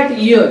in that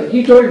year,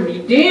 he told me,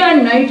 day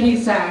and night he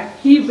sat,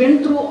 he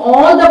went through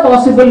all the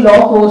possible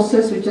law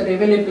courses which are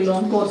available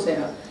on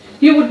Coursera.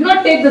 He would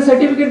not take the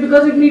certificate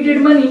because it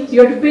needed money,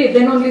 you had to pay,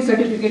 then only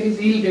certificate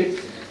is yielded.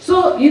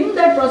 So in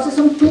that process,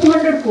 some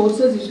 200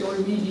 courses, he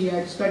told me, he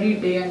had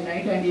studied day and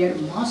night and he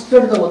had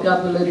mastered the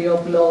vocabulary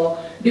of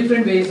law,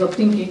 different ways of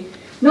thinking.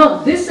 Now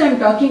this I am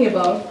talking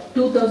about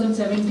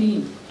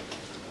 2017.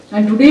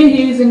 And today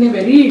he is in a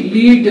very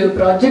lead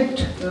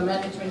project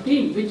management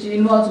team, which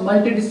involves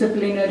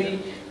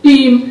multidisciplinary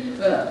team.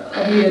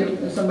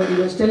 Here somebody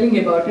was telling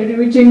about it,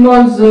 which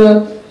involves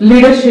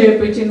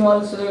leadership, which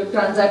involves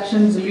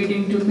transactions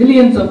leading to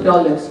millions of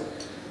dollars.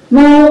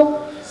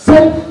 Now,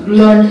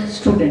 self-learned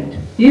student.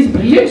 He is a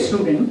brilliant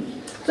student,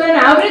 So an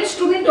average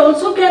student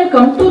also can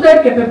come to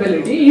that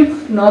capability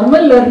if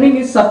normal learning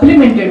is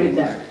supplemented with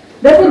that.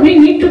 Therefore, we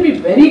need to be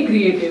very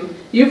creative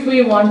if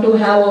we want to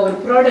have our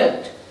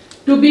product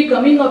to be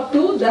coming up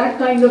to that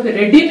kind of a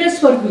readiness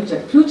for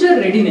future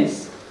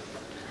readiness.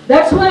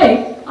 That's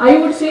why I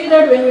would say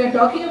that when we are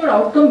talking about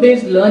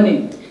outcome-based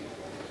learning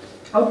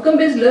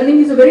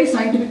is a very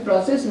scientific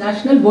process.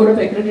 National Board of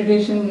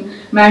Accreditation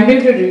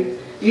mandated it.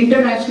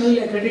 International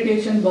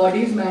accreditation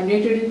bodies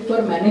mandated it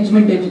for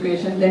management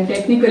education, then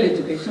technical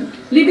education.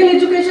 Legal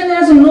education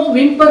has no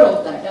whimper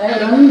of that. I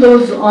have run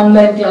those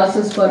online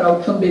classes for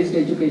outcome-based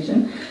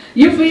education.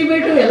 If we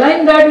were to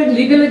align that with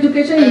legal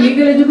education, in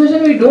legal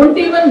education we don't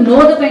even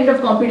know the kind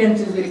of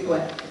competencies we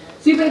require.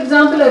 See, for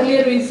example,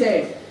 earlier we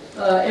said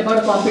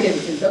about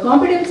competencies. The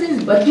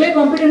competencies, Berkeley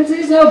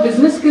competencies have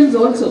business skills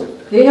also.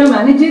 They have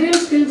managerial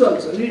skills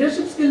also,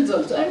 leadership skills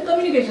also, and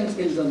communication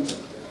skills also.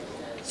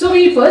 So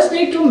we first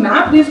need to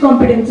map these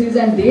competencies,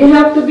 and they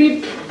have to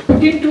be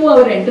put into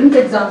our entrance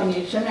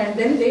examination, and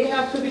then they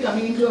have to be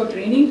coming into our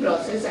training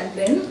process, and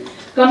then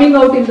coming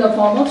out in the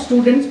form of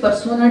students'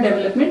 persona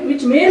development,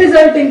 which may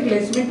result in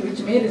placement, which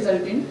may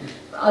result in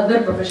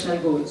other professional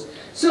goals.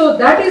 So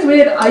that is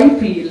where I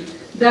feel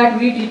that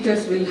we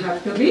teachers will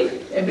have to be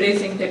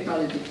embracing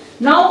technology.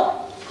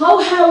 Now, how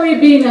have we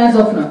been as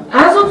of now?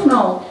 As of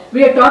now,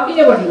 we are talking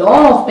about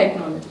law of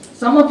technology.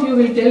 Some of you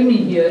will tell me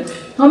here,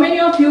 how many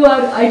of you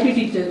are IP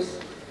teachers?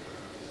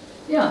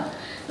 Yeah.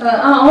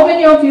 How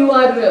many of you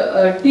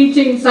are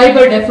teaching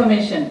cyber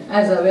defamation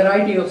as a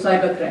variety of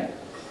cybercrime?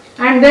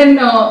 And then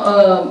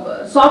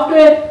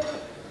software,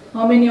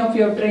 how many of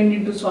you are trained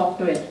into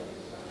software?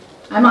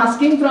 I'm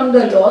asking from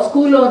the law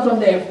school or from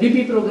the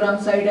FDP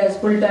program side as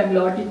full-time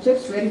law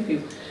teachers, very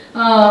few.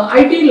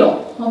 IT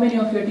law, how many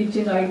of you are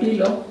teaching IT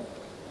law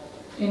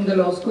in the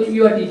law school?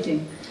 You are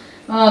teaching.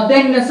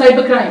 Then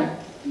cybercrime,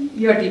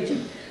 you are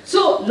teaching.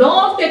 So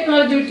law of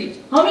technology we teach.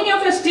 How many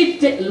of us teach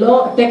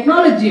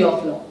technology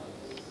of law?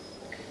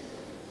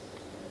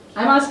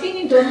 I'm asking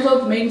in terms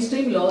of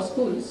mainstream law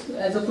schools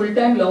as a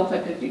full-time law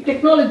faculty,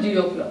 technology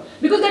of law.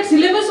 Because that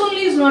syllabus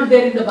only is not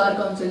there in the Bar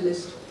Council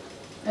list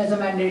as a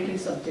mandatory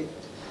subject.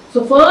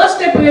 So first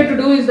step we have to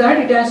do is that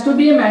it has to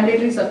be a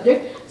mandatory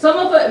subject.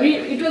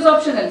 It was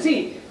optional.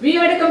 See, we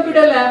had a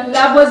computer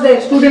lab was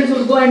there, students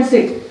would go and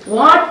sit.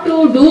 What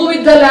to do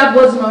with the lab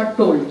was not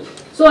told.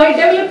 So I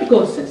developed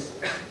courses.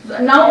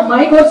 Now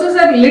my courses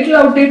are little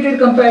outdated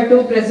compared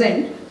to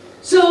present.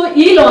 So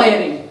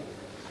e-lawyering.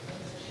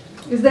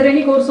 Is there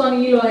any course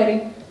on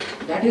e-lawyering?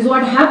 That is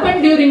what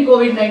happened during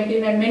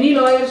COVID-19, and many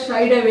lawyers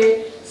shied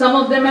away. Some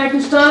of them had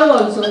to starve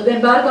also.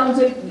 Then Bar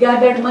Council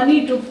gathered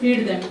money to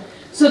feed them.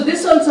 So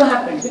this also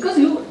happened because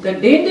the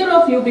danger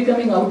of you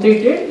becoming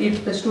outdated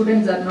if the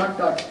students are not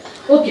taught.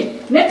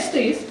 Okay, next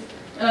is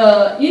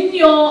in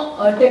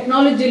your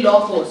technology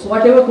law course,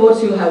 whatever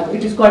course you have,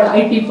 it is called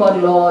IT for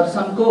law or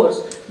some course.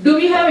 Do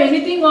we have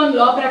anything on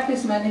law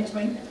practice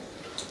management?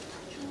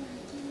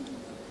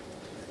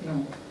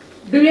 No.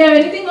 Do we have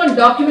anything on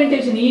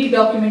documentation,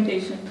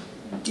 e-documentation,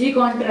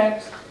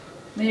 e-contracts?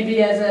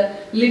 Maybe as a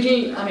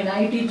little,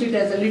 I teach it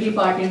as a little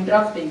part in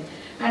drafting.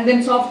 And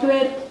then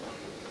software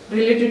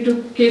related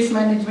to case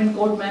management,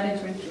 court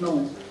management?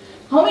 No.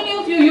 How many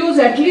of you use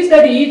at least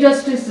that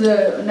e-justice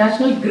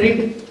national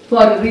grid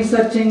for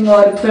researching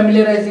or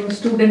familiarizing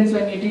students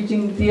when you're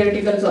teaching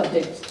theoretical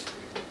subjects?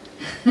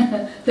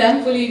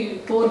 Thankfully,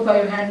 4 or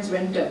 5 hands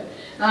went up.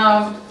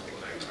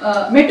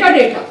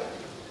 Metadata,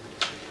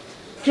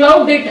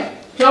 cloud data,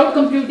 cloud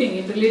computing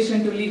in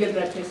relation to legal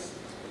practice.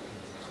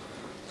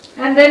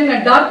 And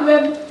then dark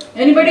web.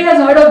 Anybody has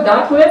heard of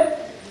dark web?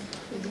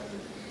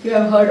 You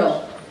have heard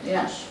of?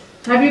 Yeah.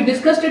 Have you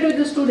discussed it with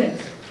the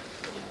students?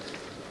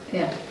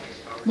 Yeah.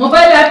 Mobile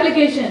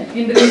application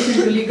in relation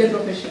to legal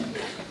profession.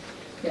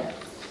 Yeah.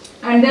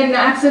 And then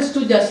access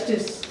to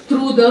justice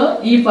through the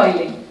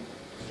e-filing.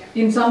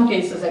 In some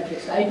cases at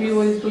least.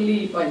 IPO is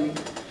fully e-filing.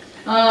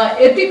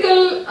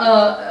 Ethical,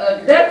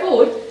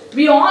 therefore,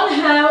 we all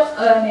have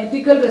an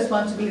ethical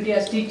responsibility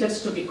as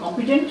teachers to be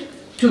competent,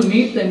 to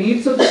meet the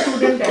needs of the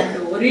student and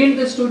to orient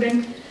the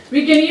student.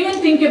 We can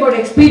even think about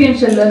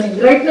experiential learning.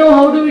 Right now,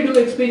 how do we do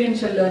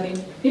experiential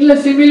learning? In a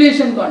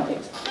simulation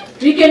context.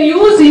 We can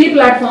use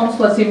e-platforms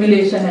for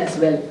simulation as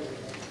well.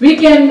 We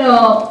can,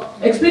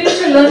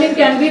 experiential learning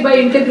can be by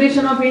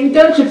integration of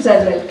internships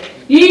as well.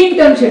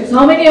 E-internships,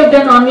 how many have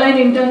done online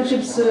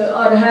internships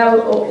or have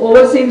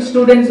overseen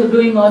students who are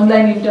doing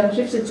online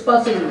internships? It's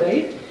possible,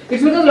 right?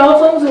 It's because law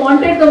firms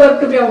wanted the work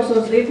to be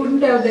outsourced. They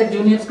couldn't have their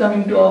juniors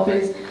coming to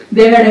office.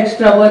 They had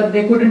extra work.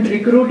 They couldn't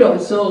recruit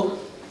also.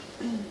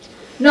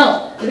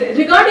 Now,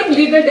 regarding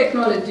legal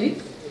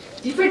technology,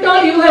 if at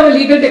all you have a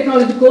legal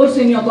technology course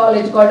in your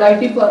college called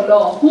IT for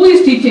Law, who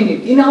is teaching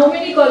it? In how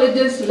many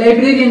colleges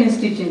librarian is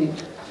teaching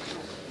it?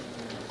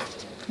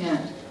 Yeah,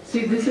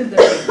 see, this is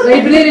the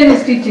librarian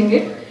is teaching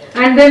it.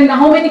 And then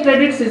how many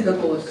credits is the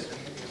course?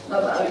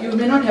 You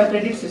may not have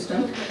credit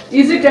system.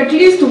 Is it at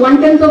least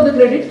 1/10 of the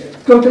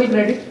credit, total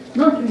credit?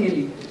 Not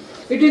really.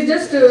 It is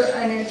just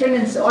an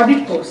attendance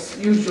audit course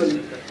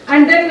usually.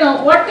 And then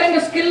what kind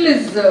of skill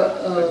is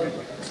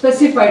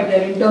specified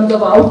there in terms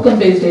of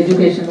outcome-based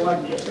education,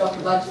 what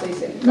Dr. Bajpai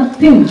said.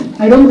 Nothing.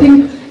 I don't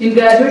think in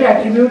graduate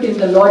attribute in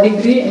the law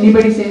degree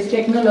anybody says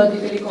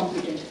technologically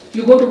competent.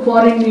 You go to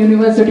foreign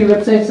university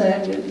websites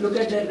and look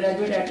at their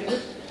graduate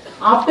attributes.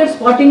 After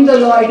spotting the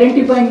law,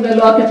 identifying the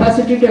law,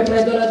 capacity to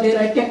apply the law, they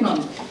write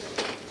technology.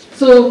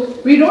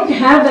 So we don't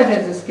have that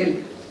as a skill.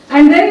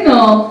 And then,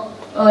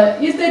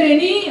 is there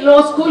any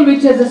law school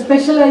which has a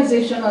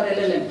specialization or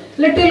LLM?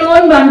 Let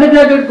alone the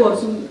undergraduate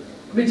course,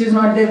 which is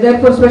not there.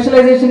 Therefore,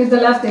 specialization is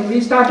the last thing.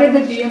 We started the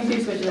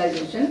TMT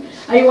specialization.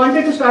 I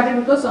wanted to start it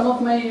because some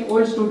of my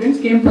old students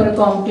came for a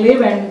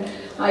conclave and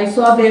I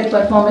saw their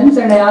performance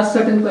and I asked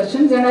certain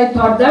questions and I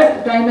thought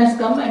that time has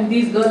come and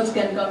these girls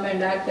can come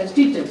and act as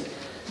teachers.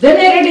 Then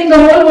I read in the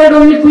whole world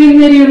only Queen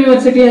Mary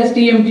University has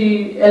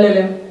TMT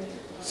LLM.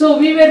 So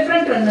we were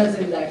front runners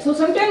in that. So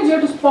sometimes you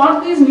have to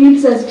spot these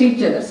needs as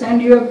teachers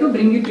and you have to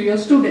bring it to your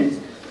students.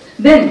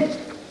 Then,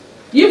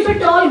 if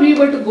at all we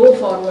were to go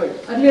forward,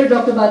 earlier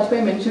Dr.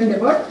 Bajpai mentioned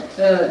about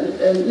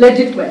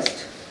Legit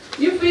Quest.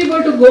 If we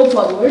were to go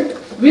forward,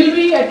 will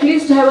we at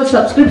least have a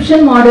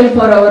subscription model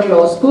for our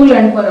law school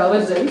and for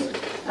ourselves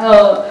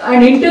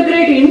and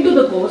integrate into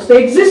the course the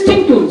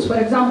existing tools? For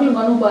example,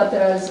 Manu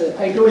Patra's,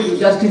 I told you,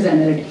 Justice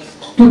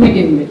Analytics to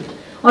begin with,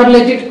 or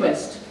Legit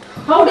Quest.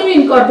 How do we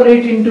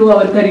incorporate into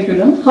our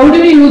curriculum? How do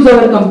we use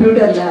our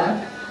computer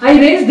lab? I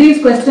raise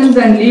these questions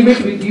and leave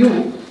it with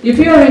you. If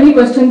you have any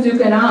questions, you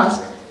can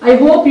ask. I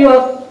hope you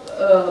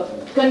are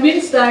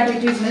convinced that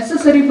it is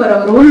necessary for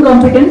our own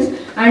competence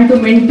and to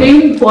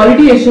maintain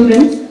quality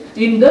assurance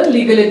in the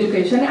legal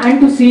education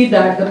and to see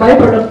that the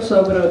byproducts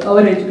of our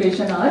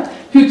education are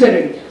future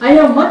ready. I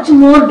have much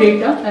more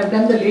data. I have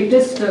done the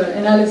latest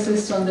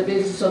analysis on the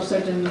basis of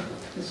certain.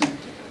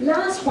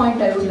 Last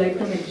point I would like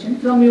to mention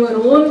from your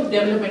own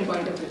development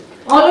point of view.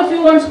 All of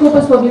you want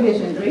Scopus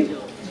publication, right?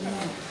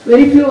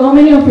 Very few. How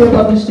many of you are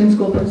published in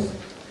Scopus?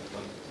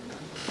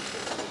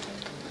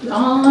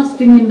 Last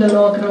thing in the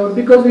law crowd,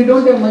 because we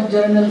don't have much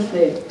journals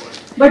there.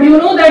 But you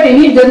know that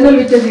any journal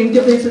which has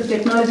interfaces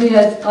technology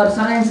has or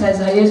science has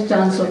highest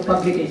chance of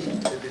publication.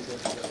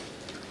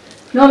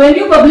 Now when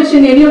you publish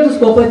in any of the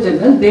Scopus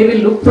journals, they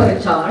will look for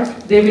a chart,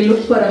 they will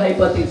look for a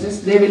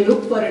hypothesis, they will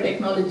look for a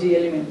technology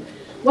element.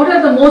 What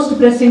are the most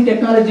pressing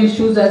technology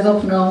issues as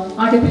of now?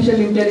 Artificial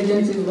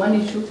intelligence is one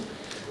issue.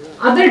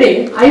 Other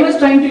day, I was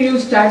trying to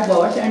use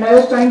chatbot and I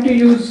was trying to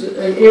use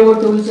AO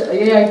tools,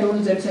 AI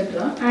tools,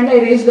 etc. And I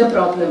raised the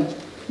problem.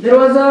 There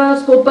was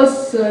a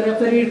Scopus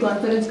refereed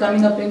conference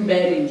coming up in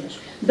Bahrain.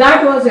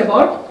 That was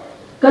about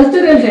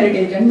cultural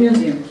heritage and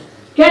museum.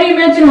 Can you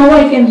imagine how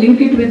I can link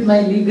it with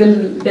my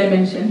legal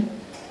dimension?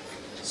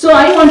 So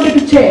I wanted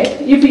to check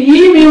if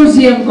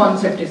e-museum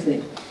concept is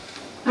there.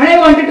 And I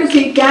wanted to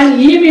see, can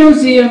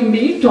e-museum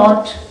be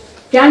taught?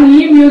 Can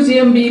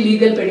e-museum be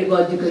legal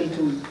pedagogical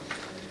tool?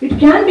 It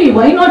can be.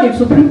 Why not? If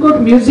Supreme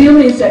Court Museum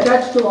is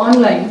attached to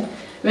online,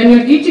 when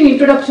you're teaching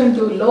Introduction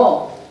to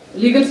Law,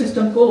 legal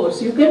system course,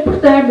 you can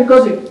put that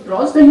because it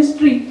draws the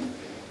history.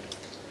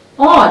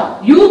 Or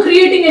you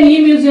creating an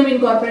e-museum in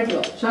corporate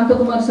law.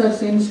 Shantakumar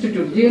Sir's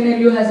institute,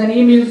 GNLU has an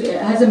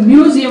has a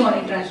museum on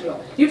international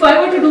law. If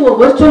I were to do a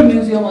virtual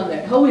museum on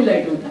that, how will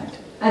I do that?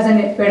 As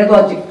a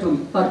pedagogic tool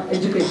or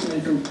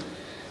educational tool.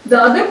 The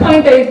other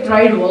point I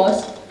tried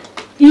was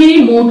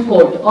e-moot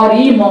court or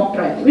e-mock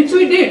trial, which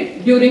we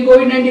did during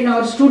COVID-19.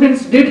 Our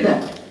students did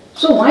that.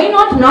 So why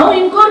not now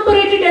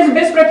incorporate it as a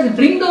best practice?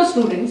 Bring those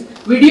students,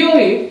 video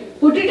it,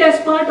 put it as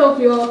part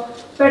of your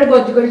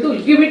pedagogical tool.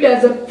 Give it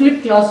as a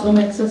flipped classroom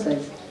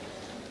exercise.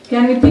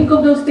 Can we think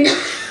of those things?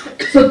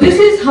 So this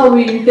is how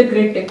we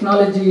integrate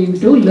technology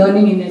into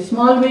learning in a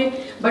small way.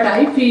 But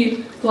I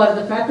feel for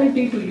the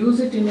faculty to use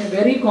it in a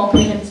very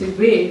comprehensive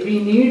way, we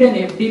need an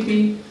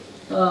FDP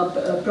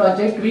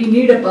project, we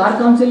need a Bar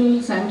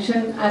Council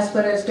sanction as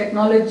far as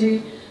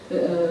technology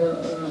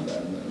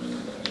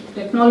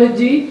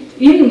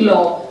in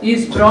law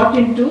is brought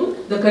into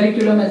the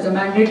curriculum as a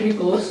mandatory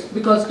course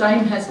because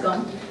time has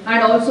come,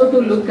 and also to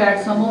look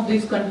at some of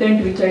this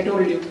content which I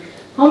told you.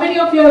 How many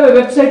of you have a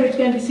website which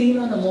can be seen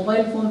on a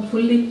mobile phone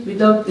fully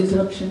without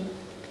disruption?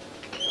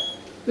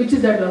 Which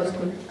is that law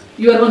school?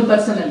 Your own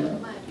personal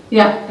one.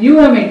 Yeah, you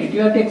have made it,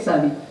 you are tech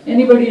savvy.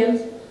 Anybody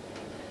else?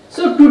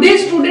 So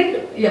today's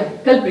student, yeah,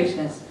 Kalpesh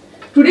has.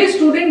 Today's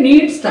student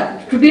needs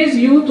that. Today's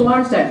youth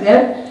wants that. They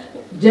are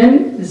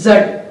Gen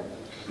Z.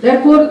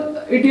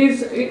 Therefore,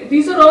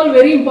 these are all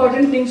very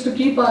important things to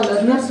keep our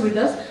learners with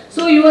us.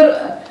 So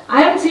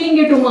I am seeing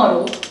a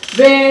tomorrow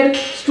where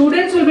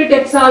students will be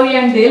tech savvy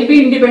and they'll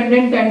be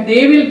independent and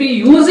they will be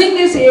using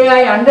this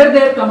AI under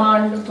their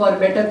command for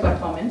better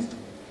performance.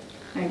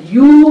 And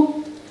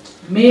you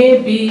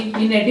may be,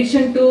 in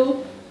addition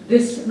to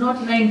this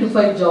not 9 to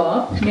 5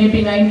 job,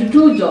 maybe 9 to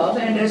 2 job,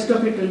 and rest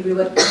of it will be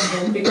work from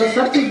home, because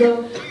such is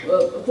the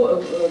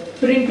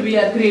print we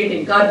are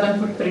creating, carbon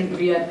footprint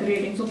we are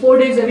creating. So 4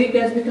 days a week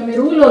has become a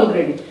rule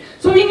already.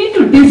 So we need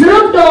to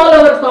disrupt all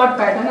our thought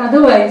pattern.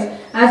 Otherwise,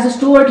 as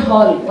Stuart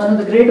Hall, one of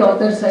the great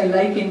authors I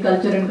like in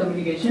culture and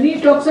communication,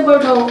 he talks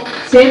about how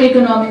same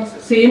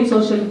economics, same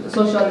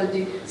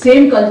sociology,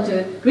 same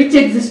culture, which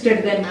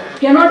existed then,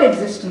 cannot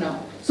exist now.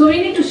 So we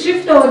need to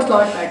shift our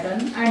thought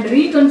pattern and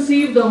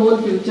reconceive the whole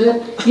future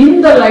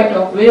in the light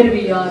of where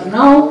we are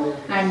now,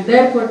 and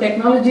therefore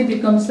technology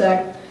becomes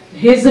that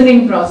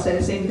hastening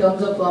process in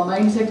terms of our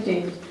mindset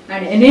change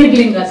and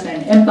enabling us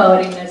and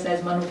empowering us,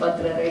 as Manu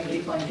Patra rightly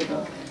pointed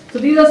out. So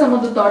these are some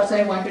of the thoughts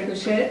I wanted to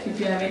share. If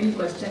you have any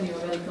question, you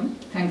are welcome.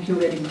 Thank you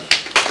very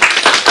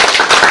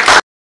much.